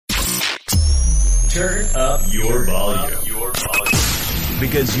Turn up your volume.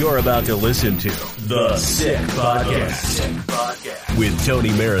 Because you're about to listen to The Sick Podcast with Tony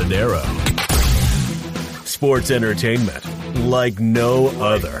Marinaro. Sports entertainment like no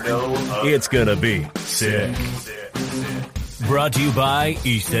other. It's gonna be sick. Brought to you by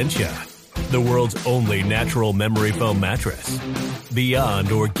Essentia, the world's only natural memory foam mattress.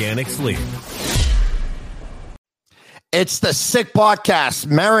 Beyond organic sleep. It's the Sick Podcast.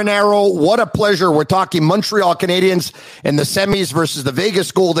 Marinaro, what a pleasure. We're talking Montreal Canadiens in the semis versus the Vegas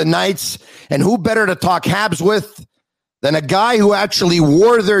Golden Knights. And who better to talk Habs with than a guy who actually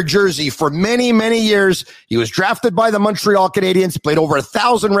wore their jersey for many, many years. He was drafted by the Montreal Canadiens, played over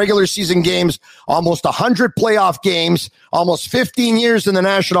 1,000 regular season games, almost 100 playoff games, almost 15 years in the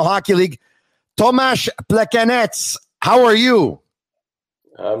National Hockey League. Tomas Plekanec, how are you?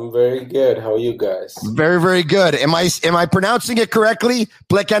 I'm very good. How are you guys? Very, very good. Am I pronouncing it correctly?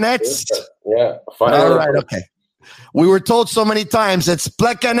 Plekanec? Yeah. Finally. All right. Okay. We were told so many times it's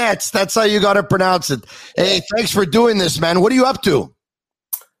Plekanec. That's how you got to pronounce it. Hey, thanks for doing this, man. What are you up to?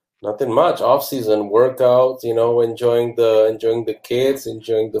 Nothing much. Off-season workouts. Enjoying the kids,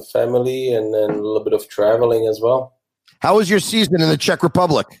 enjoying the family, and then a little bit of traveling as well. How was your season in the Czech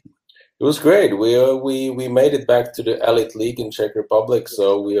Republic? It was great. We made it back to the Elite League in Czech Republic,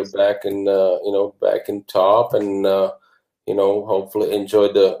 so we are back in back in top, and hopefully enjoy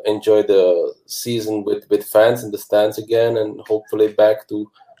the season with fans in the stands again, and hopefully back to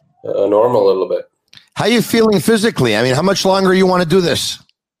normal a little bit. How are you feeling physically? I mean, how much longer you want to do this?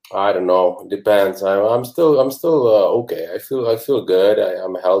 I don't know. It depends. I'm still okay. I feel good.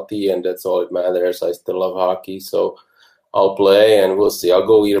 I'm healthy, and that's all that matters. I still love hockey, so I'll play, and we'll see. I'll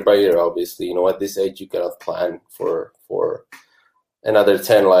go year by year, obviously. At this age, you cannot plan for another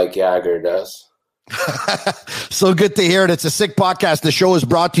 10 like Jagger does. So good to hear it. It's a Sick Podcast. The show is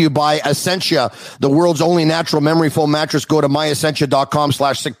brought to you by Essentia, the world's only natural memory foam mattress. Go to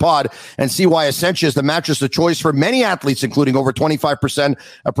myessentia.com/sickpod and see why Essentia is the mattress of choice for many athletes, including over 25%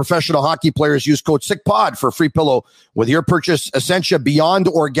 of professional hockey players. Use code SICKPOD for a free pillow with your purchase. Essentia Beyond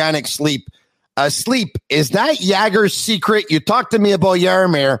Organic Sleep. Sleep, is that Jagger's secret? You talked to me about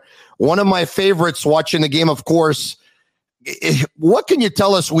Jaromir, one of my favorites watching the game, of course. What can you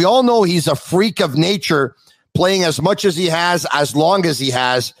tell us? We all know he's a freak of nature, playing as much as he has, as long as he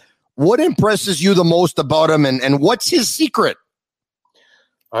has. What impresses you the most about him, and what's his secret?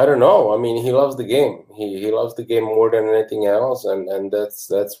 I don't know. I mean, he loves the game. He loves the game more than anything else, and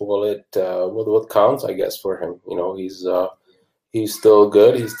that's what counts, I guess, for him. He's still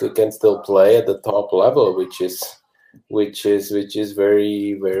good. He can still play at the top level, which is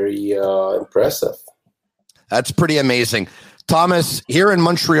very, very impressive. That's pretty amazing. Tomas, here in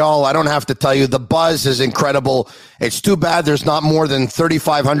Montreal, I don't have to tell you, the buzz is incredible. It's too bad there's not more than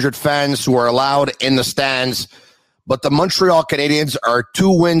 3,500 fans who are allowed in the stands. But the Montreal Canadiens are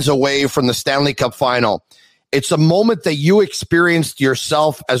 2 wins away from the Stanley Cup final. It's a moment that you experienced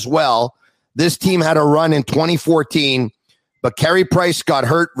yourself as well. This team had a run in 2014. But Carey Price got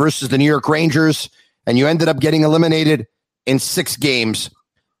hurt versus the New York Rangers, and you ended up getting eliminated in 6 games.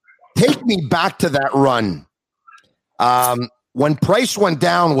 Take me back to that run. When Price went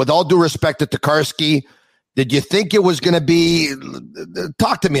down, with all due respect to Tokarski, did you think it was going to be –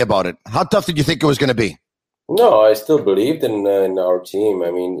 talk to me about it. How tough did you think it was going to be? No, I still believed in our team.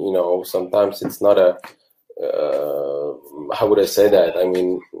 I mean, sometimes it's not a how would I say that? I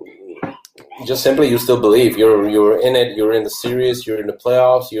mean – just simply, you still believe you're in it. You're in the series. You're in the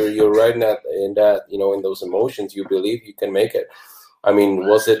playoffs. You're right in that in those emotions. You believe you can make it. I mean,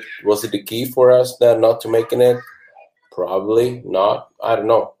 was it the key for us that not to making it? Probably not. I don't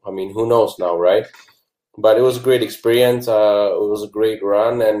know. I mean, who knows now, right? But it was a great experience. It was a great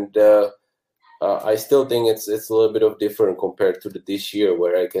run, and I still think it's a little bit of different compared to this year,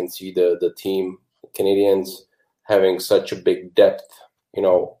 where I can see the team Canadiens having such a big depth.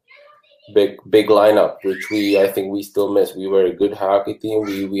 Big lineup, which I think we still miss. We were a good hockey team.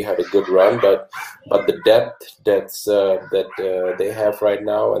 We had a good run, but the depth that they have right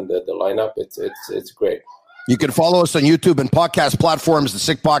now, and the lineup, it's great. You can follow us on YouTube and podcast platforms, The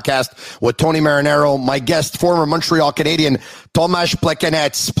Sick Podcast with Tony Marinaro. My guest, former Montreal Canadian, Tomas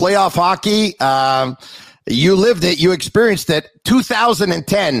Plekanec. Playoff hockey, you lived it, you experienced it.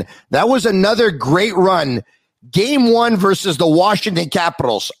 2010, that was another great run. Game 1 versus the Washington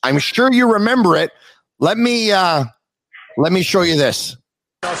Capitals. I'm sure you remember it. Let me show you this.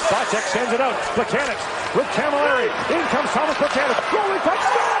 Sacek sends it out. Plekanec with Camilleri. In comes Tomas Plekanec. Goalie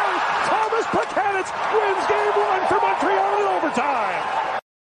touchdown! Tomas Plekanec wins Game 1 for Montreal in overtime.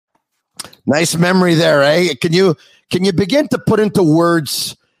 Nice memory there, eh? Can you begin to put into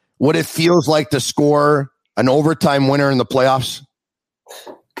words what it feels like to score an overtime winner in the playoffs?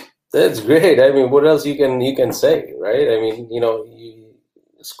 That's great. I mean, what else you can say, right? I mean, you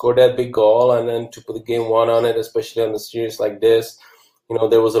score that big goal and then to put the game one on it, especially on a series like this.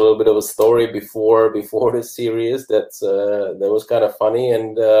 There was a little bit of a story before the series that was kind of funny,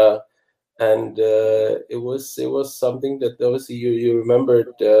 and it was something that obviously you remembered,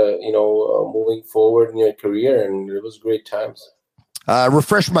 moving forward in your career, and it was great times.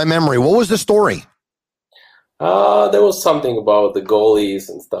 Refresh my memory. What was the story? There was something about the goalies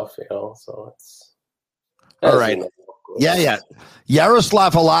and stuff, so it's all right. Yeah.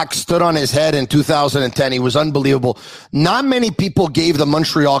 Yaroslav Halak stood on his head in 2010. He was unbelievable. Not many people gave the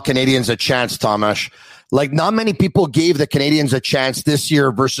Montreal Canadiens a chance, Tomas. Like, not many people gave the Canadiens a chance this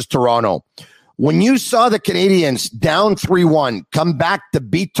year versus Toronto. When you saw the Canadiens down 3-1, come back to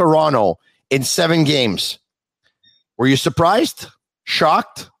beat Toronto in 7 games, were you surprised?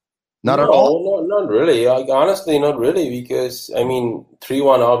 Shocked? Not at all? No, not really. Honestly, not really, because,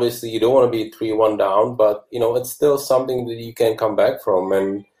 3-1, obviously, you don't want to be 3-1 down, but, it's still something that you can come back from.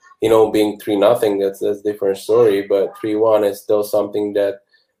 And, being 3-0, that's a different story, but 3-1 is still something that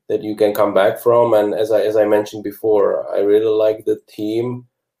you can come back from. And as I mentioned before, I really like the team.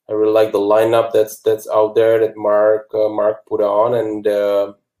 I really like the lineup that's out there that Mark put on. And,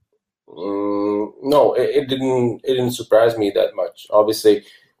 no, it didn't surprise me that much. Obviously,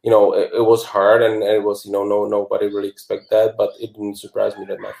 it was hard, and it was, nobody really expect that, but it didn't surprise me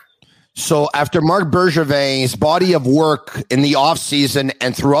that much. So after Marc Bergevin's body of work in the offseason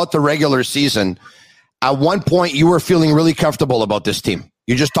and throughout the regular season, at one point you were feeling really comfortable about this team.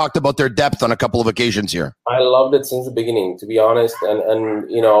 You just talked about their depth on a couple of occasions here. I loved it since the beginning, to be honest. And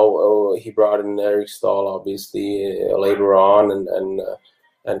he brought in Eric Stahl, obviously, later on, and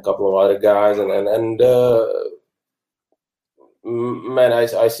a couple of other guys, man,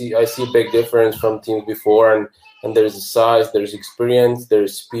 I see a big difference from teams before, and there's size, there's experience,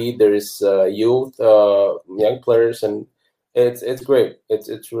 there's speed, there is youth, young players, and it's great.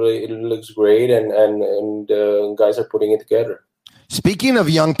 It's really, it looks great, and guys are putting it together. Speaking of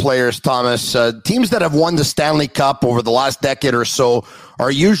young players, Tomas, teams that have won the Stanley Cup over the last decade or so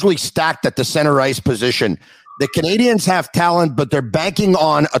are usually stacked at the center ice position. The Canadiens have talent, but they're banking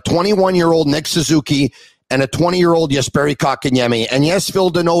on a 21-year-old Nick Suzuki and a 20-year-old Jesperi Kotkaniemi. And yes,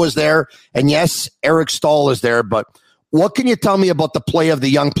 Phil Deneau is there, and yes, Eric Stahl is there, but what can you tell me about the play of the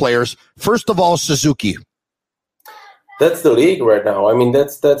young players? First of all, Suzuki. That's the league right now.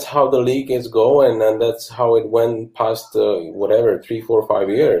 That's how the league is going, and that's how it went past 3, 4, 5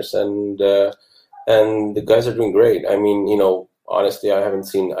 years, and the guys are doing great. Honestly, I haven't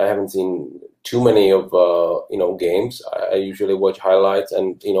seen too many of games. I usually watch highlights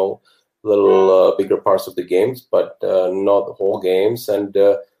and little bigger parts of the games, but not the whole games. And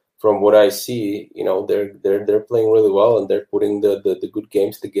from what I see, they're playing really well, and they're putting the good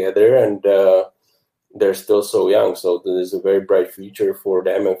games together, and they're still so young. So there's a very bright future for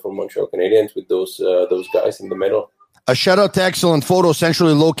them and for Montreal Canadiens with those guys in the middle. A shout out to Excellent Photo,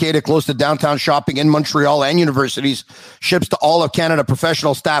 centrally located close to downtown shopping in Montreal and universities. Ships to all of Canada,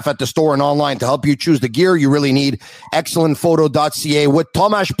 professional staff at the store and online to help you choose the gear you really need. ExcellentPhoto.ca with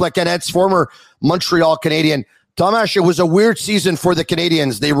Tomas Plekanec, former Montreal Canadian. Tomas, it was a weird season for the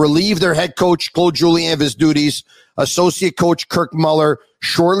Canadiens. They relieved their head coach, Claude Julien, of his duties. Associate coach, Kirk Muller.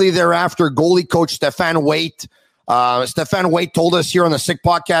 Shortly thereafter, goalie coach, Stéphane Waite. Stéphane Waite told us here on the Sick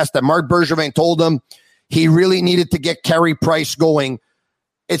Podcast that Marc Bergevin told him he really needed to get Carey Price going.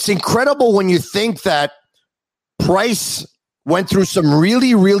 It's incredible when you think that Price went through some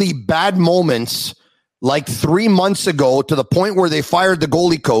really, really bad moments like 3 months ago to the point where they fired the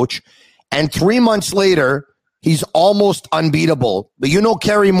goalie coach. And 3 months later, he's almost unbeatable. But you know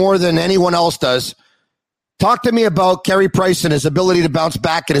Carey more than anyone else does. Talk to me about Carey Price and his ability to bounce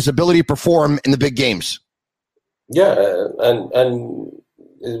back and his ability to perform in the big games. Yeah, and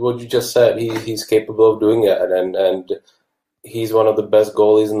what you just said, he's capable of doing that, and he's one of the best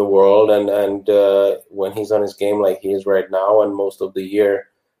goalies in the world, and when he's on his game like he is right now and most of the year,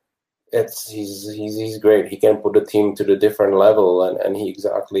 he's great. He can put the team to the different level, and he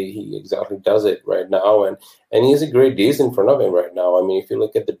exactly does it right now, and he has a great D's in front of him right now. If you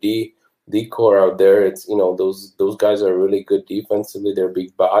look at the D core out there, it's those guys are really good defensively. They're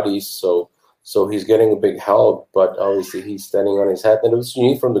big bodies, so he's getting a big help, but obviously he's standing on his head. And it's what you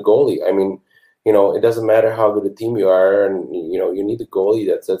need from the goalie. It doesn't matter how good a team you are, and you need a goalie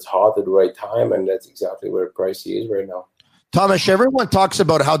that's hot at the right time, and that's exactly where Price is right now. Tomas, everyone talks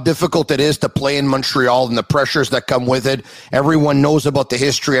about how difficult it is to play in Montreal and the pressures that come with it. Everyone knows about the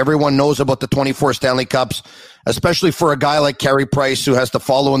history. Everyone knows about the 24 Stanley Cups, especially for a guy like Carey Price who has to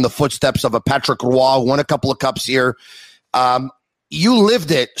follow in the footsteps of a Patrick Roy, who won a couple of cups here. You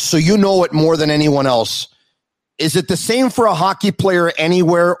lived it, so you know it more than anyone else. Is it the same for a hockey player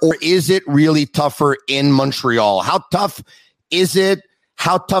anywhere, or is it really tougher in Montreal? How tough is it?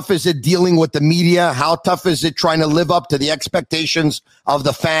 How tough is it dealing with the media? How tough is it trying to live up to the expectations of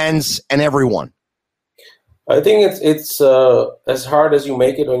the fans and everyone? I think it's as hard as you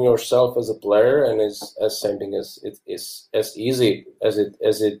make it on yourself as a player, and as something as easy as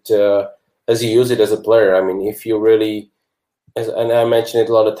you use it as a player. I mean, if you really, and I mentioned it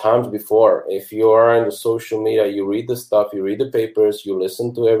a lot of times before, if you are in the social media, you read the stuff, you read the papers, you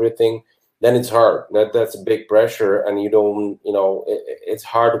listen to everything, then it's hard. That's a big pressure, and you don't, it's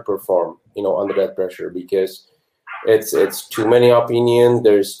hard to perform, under that pressure, because it's too many opinions.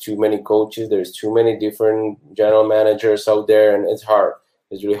 There's too many coaches. There's too many different general managers out there, and it's hard.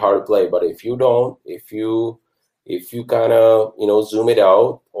 It's really hard to play. But if you kind of zoom it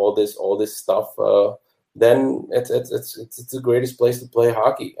out, all this stuff, then it's the greatest place to play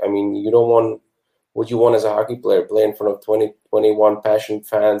hockey. I mean, you don't want what you want as a hockey player, play in front of 20, 21 passionate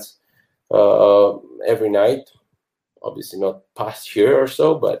fans every night. Obviously not past year or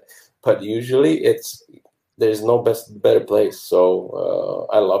so, but usually there's no better place. So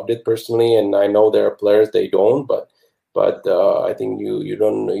I loved it personally, and I know there are players they don't, but I think you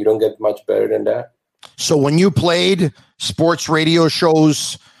don't get much better than that. So when you played, sports radio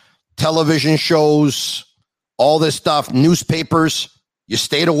shows, television shows, all this stuff, newspapers, you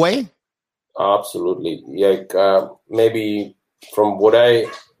stayed away? Absolutely. Yeah, maybe from what I've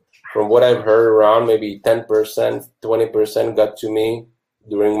heard around, maybe 10%, 20% got to me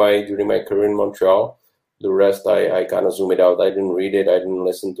during my career in Montreal. The rest, I kind of zoom it out. I didn't read it. I didn't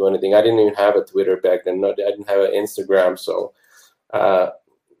listen to anything. I didn't even have a Twitter back then. I didn't have an Instagram. So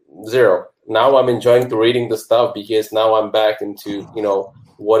zero. Now I'm enjoying to reading the stuff, because now I'm back into,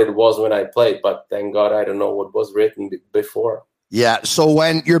 what it was when I played. But thank God I don't know what was written before. Yeah. So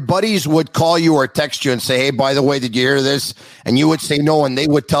when your buddies would call you or text you and say, hey, by the way, did you hear this? And you would say no, and they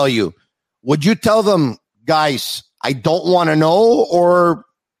would tell you, would you tell them, guys, I don't want to know? Or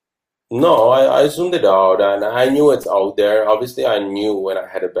no, I zoomed it out, and I knew it's out there. Obviously, I knew when I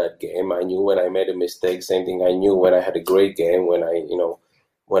had a bad game. I knew when I made a mistake. Same thing. I knew when I had a great game, when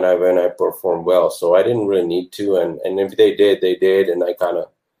I performed well. So I didn't really need to. And if they did, they did. And I kind of,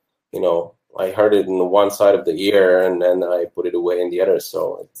 I heard it in one side of the ear, and then I put it away in the other.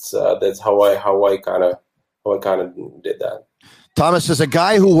 So it's that's how I kind of did that. Tomas, is a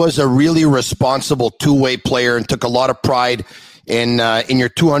guy who was a really responsible two-way player and took a lot of pride in your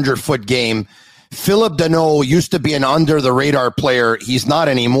 200-foot game. Phillip Danault used to be an under-the-radar player. He's not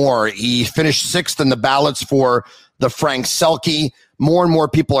anymore. He finished 6th in the ballots for the Frank Selke. More and more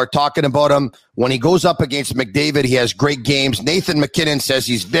people are talking about him. When he goes up against McDavid, he has great games. Nathan McKinnon says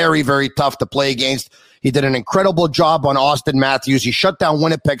he's very, very tough to play against. He did an incredible job on Austin Matthews. He shut down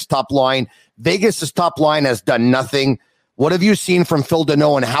Winnipeg's top line. Vegas's top line has done nothing. What have you seen from Phil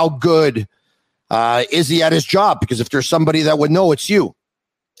Danault, and how good is he at his job? Because if there's somebody that would know, it's you.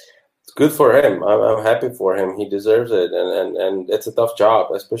 It's good for him. I'm happy for him. He deserves it. And it's a tough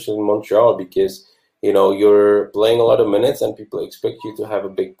job, especially in Montreal, because you're playing a lot of minutes, and people expect you to have a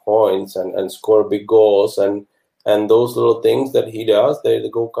big points and score big goals, and those little things that he does, they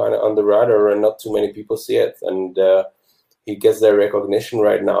go kind of under the radar, and not too many people see it. And he gets their recognition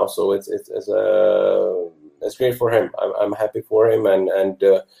right now, so it's great for him. I'm happy for him, and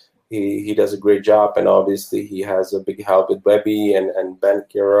he does a great job. And obviously he has a big help with Webby and Ben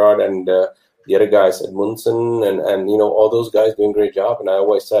Gerard and the other guys at Munson and all those guys doing a great job. And I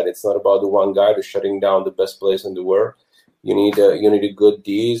always said, it's not about the one guy who's shutting down the best place in the world. You need a good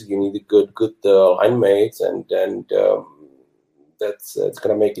D's, you need a good line mates, and that's it's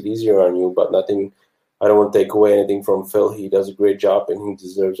gonna make it easier on you. But nothing. I don't want to take away anything from Phil. He does a great job, and he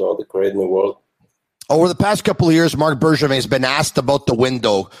deserves all the credit in the world. Over the past couple of years, Marc Bergevin has been asked about the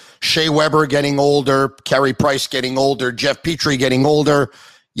window. Shea Weber getting older, Carey Price getting older, Jeff Petrie getting older.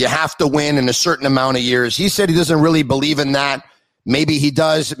 You have to win in a certain amount of years. He said he doesn't really believe in that. Maybe he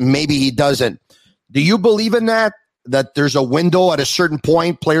does, maybe he doesn't. Do you believe in that there's a window at a certain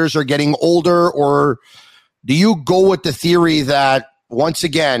point, players are getting older, or do you go with the theory that, once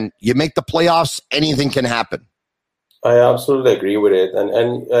again, you make the playoffs, anything can happen? I absolutely agree with it,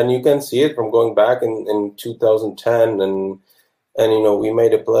 and you can see it from going back in 2010, and we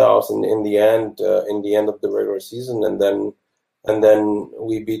made the playoffs in the end of the regular season, and then And then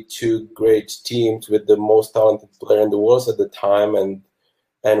we beat two great teams with the most talented player in the world at the time, and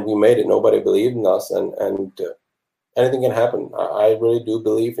we made it. Nobody believed in us, and anything can happen. I really do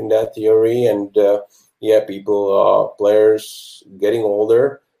believe in that theory, and players getting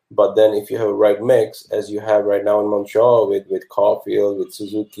older, but then if you have a right mix, as you have right now in Montreal with Caulfield, with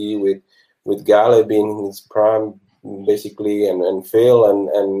Suzuki, with Gale being in his prime, basically, and Phil and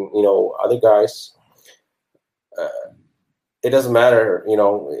other guys. It doesn't matter,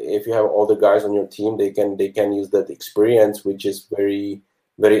 if you have all the guys on your team, they can use that experience, which is very,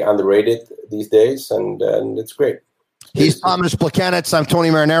 very underrated these days, and it's great. He's Tomas Plekanec. I'm Tony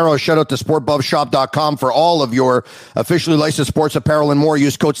Marinaro. Shout out to sportbuffshop.com for all of your officially licensed sports apparel and more.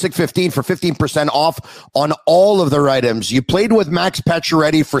 Use code SICK15 for 15% off on all of their items. You played with Max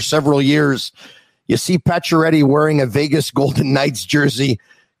Pacioretty for several years. You see Pacioretty wearing a Vegas Golden Knights jersey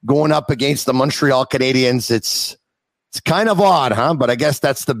going up against the Montreal Canadiens. It's kind of odd, huh? But I guess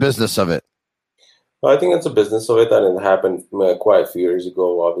that's the business of it. Well, I think it's a business of it, and it happened quite a few years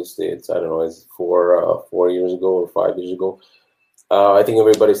ago. Obviously, it's 4 years ago or 5 years ago. I think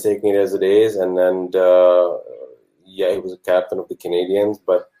everybody's taking it as it is, and he was a captain of the Canadiens,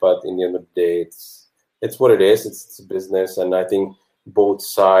 but in the end of the day, it's what it is. It's a business, and I think both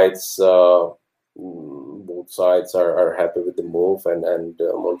sides are happy with the move, and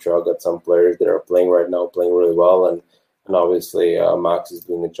Montreal got some players that are playing right now, playing really well, and obviously Max is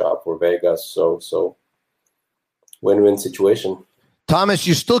doing a job for Vegas, so win-win situation. Tomas,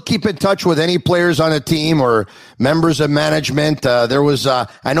 you still keep in touch with any players on a team or members of management? There was, I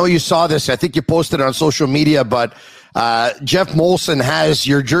know you saw this, I think you posted it on social media, but Jeff Molson has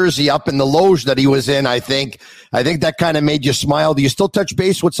your jersey up in the loge that he was in, I think. I think that kind of made you smile. Do you still touch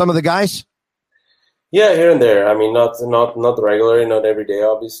base with some of the guys? Yeah, here and there. I mean, not regularly, not every day.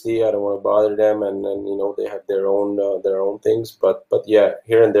 Obviously, I don't want to bother them, and they have their own things. But yeah,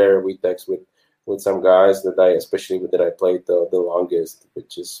 here and there we text with some guys that I played the longest,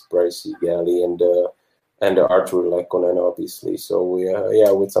 which is Bryce Galley and Arthur Lekkonen, obviously. So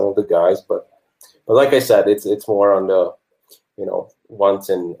with some of the guys, but like I said, it's more on the once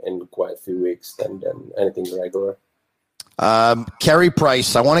in quite a few weeks than anything regular. Carey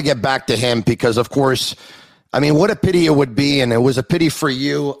Price, I want to get back to him because, of course, I mean, what a pity it would be, and it was a pity for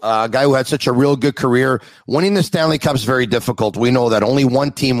you, a guy who had such a real good career. Winning the Stanley Cup is very difficult. We know that only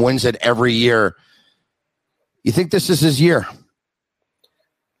one team wins it every year. You think this is his year?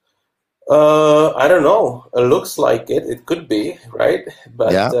 I don't know. It looks like it. It could be, right?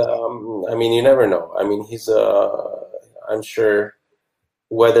 But, yeah. I mean, you never know. I mean, he's I'm sure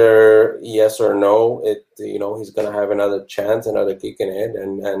whether yes or no, he's going to have another chance, another kick in it,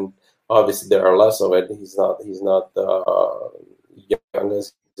 and obviously there are less of it. He's not young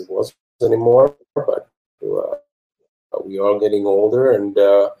as he was anymore, but we are getting older, and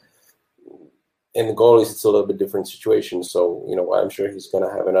the goalies, it's a little bit different situation. So I'm sure he's going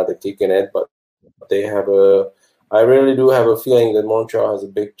to have another kick in it, but I really do have a feeling that Montreal has a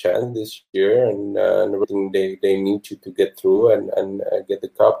big chance this year, and everything they need to get through and get the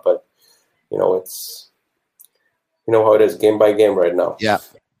cup. But it's how it is, game by game right now. Yeah.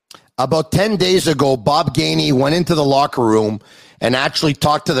 About 10 days ago, Bob Gainey went into the locker room and actually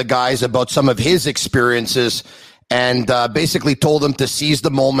talked to the guys about some of his experiences, and basically told them to seize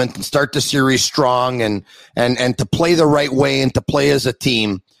the moment and start the series strong and to play the right way and to play as a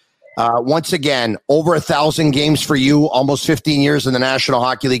team. Once again, over 1,000 games for you, almost 15 years in the National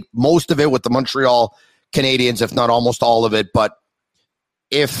Hockey League, most of it with the Montreal Canadiens, if not almost all of it. But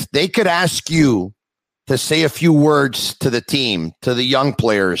if they could ask you to say a few words to the team, to the young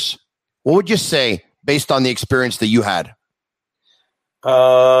players, what would you say based on the experience that you had?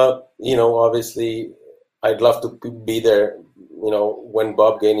 Obviously, I'd love to be there, when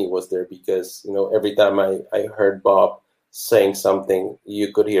Bob Gainey was there, because, every time I heard Bob saying something,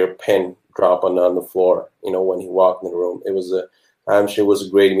 you could hear a pin drop on the floor, when he walked in the room. I'm sure it was a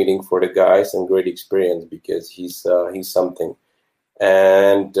great meeting for the guys and great experience, because he's something.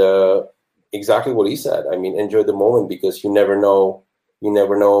 And exactly what he said. I mean, enjoy the moment, because you never know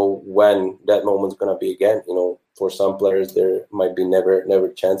when that moment's going to be again. For some players, there might be never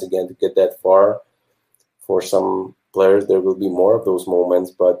a chance again to get that far. For some players, there will be more of those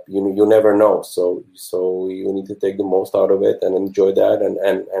moments, but you never know. So you need to take the most out of it and enjoy that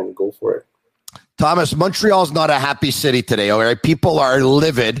and go for it. Tomas, Montreal's not a happy city today. All right, people are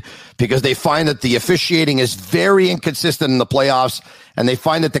livid because they find that the officiating is very inconsistent in the playoffs, and they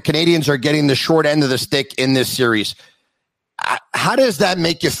find that the Canadiens are getting the short end of the stick in this series. How does that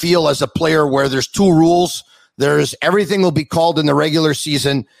make you feel as a player, where there's two rules? There's everything will be called in the regular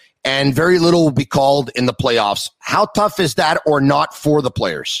season, and very little will be called in the playoffs. How tough is that or not for the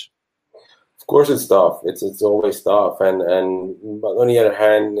players? Of course it's tough. It's always tough. But on the other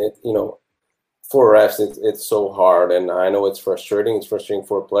hand, for refs, it's so hard. And I know it's frustrating. It's frustrating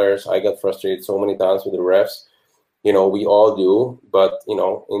for players. I got frustrated so many times with the refs. We all do. But, in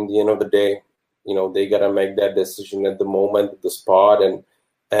the end of the day, they got to make that decision at the moment, at the spot. And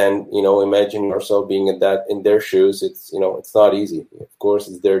imagine yourself being in their shoes. It's not easy. Of course,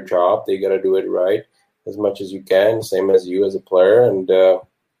 it's their job. They got to do it right as much as you can, same as you as a player. And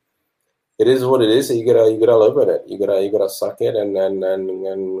it is what it is. You gotta live with it. You gotta suck it and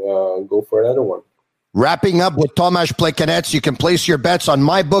go for another one. Wrapping up with Tomas Plekanec, you can place your bets on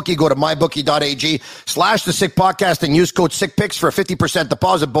MyBookie. Go to mybookie.ag/the Sick Podcast and use code SickPicks for a 50%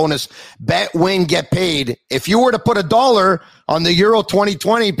 deposit bonus. Bet, win, get paid. If you were to put $1 on the Euro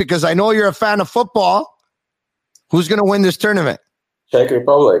 2020, because I know you're a fan of football, who's going to win this tournament? Czech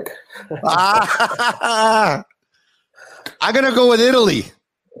Republic. I'm going to go with Italy.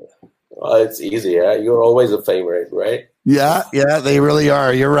 Well, it's easy. Yeah? You're always a favorite, right? Yeah, they really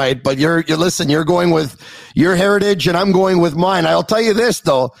are. You're right. But you're going with your heritage and I'm going with mine. I'll tell you this,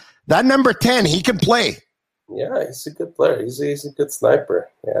 though. That number 10, he can play. Yeah, he's a good player. He's a good sniper.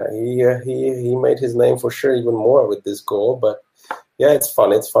 Yeah, he made his name for sure even more with this goal. But, yeah, it's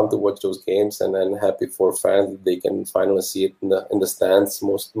fun. It's fun to watch those games, and I'm happy for fans that they can finally see it in the stands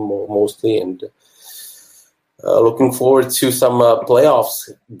mostly. And looking forward to some playoffs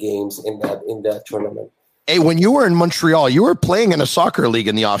games in that tournament. Hey, when you were in Montreal, you were playing in a soccer league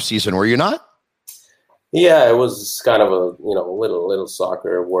in the off season, were you not? Yeah, it was kind of a little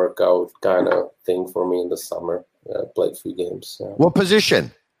soccer workout kind of thing for me in the summer. Played 3 games. What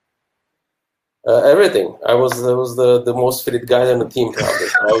position? Everything. I was the most fitted guy on the team probably.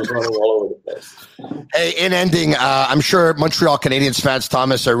 So I was running all over the place. Hey, in ending, I'm sure Montreal Canadiens fans,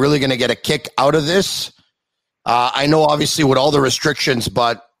 Thomas, are really going to get a kick out of this. I know, obviously, with all the restrictions,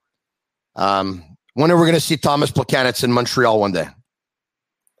 but when are we going to see Tomas Plekanec in Montreal one day?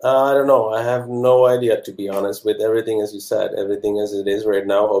 I don't know. I have no idea, to be honest, with everything, as you said, everything as it is right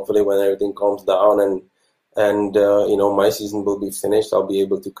now. Hopefully when everything calms down and my season will be finished, I'll be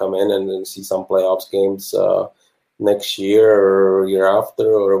able to come in and see some playoffs games next year or year after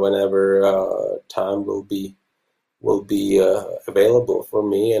or whenever time will be available for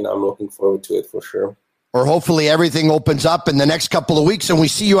me. And I'm looking forward to it for sure. Or hopefully everything opens up in the next couple of weeks and we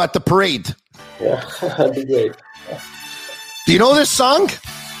see you at the parade. Yeah, that'd be great. Do you know this song?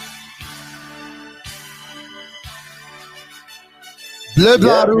 Bleu,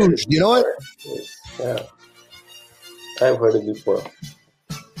 Blanc, Rouge. Do you know it? Yeah. I've heard it before.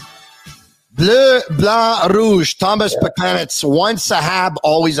 Bleu, Blanc, Rouge. Tomas Plekanec. Once a Hab,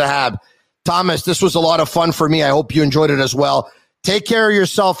 always a Hab. Thomas, this was a lot of fun for me. I hope you enjoyed it as well. Take care of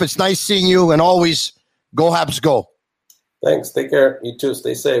yourself. It's nice seeing you. And always, go Habs, go. Thanks. Take care. You too.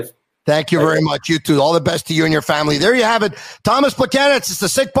 Stay safe. Thank you very much. You too. All the best to you and your family. There you have it. Tomas Plekanec. It's the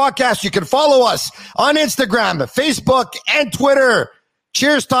Sick Podcast. You can follow us on Instagram, Facebook, and Twitter.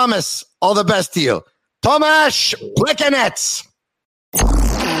 Cheers, Thomas. All the best to you. Tomas Plekanec.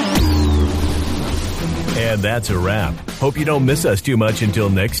 And that's a wrap. Hope you don't miss us too much until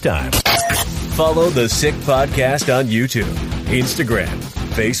next time. Follow the Sick Podcast on YouTube, Instagram,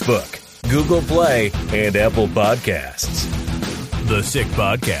 Facebook, Google Play, and Apple Podcasts. The Sick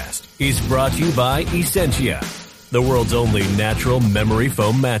Podcast is brought to you by Essentia, the world's only natural memory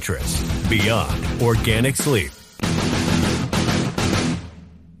foam mattress. Beyond organic sleep.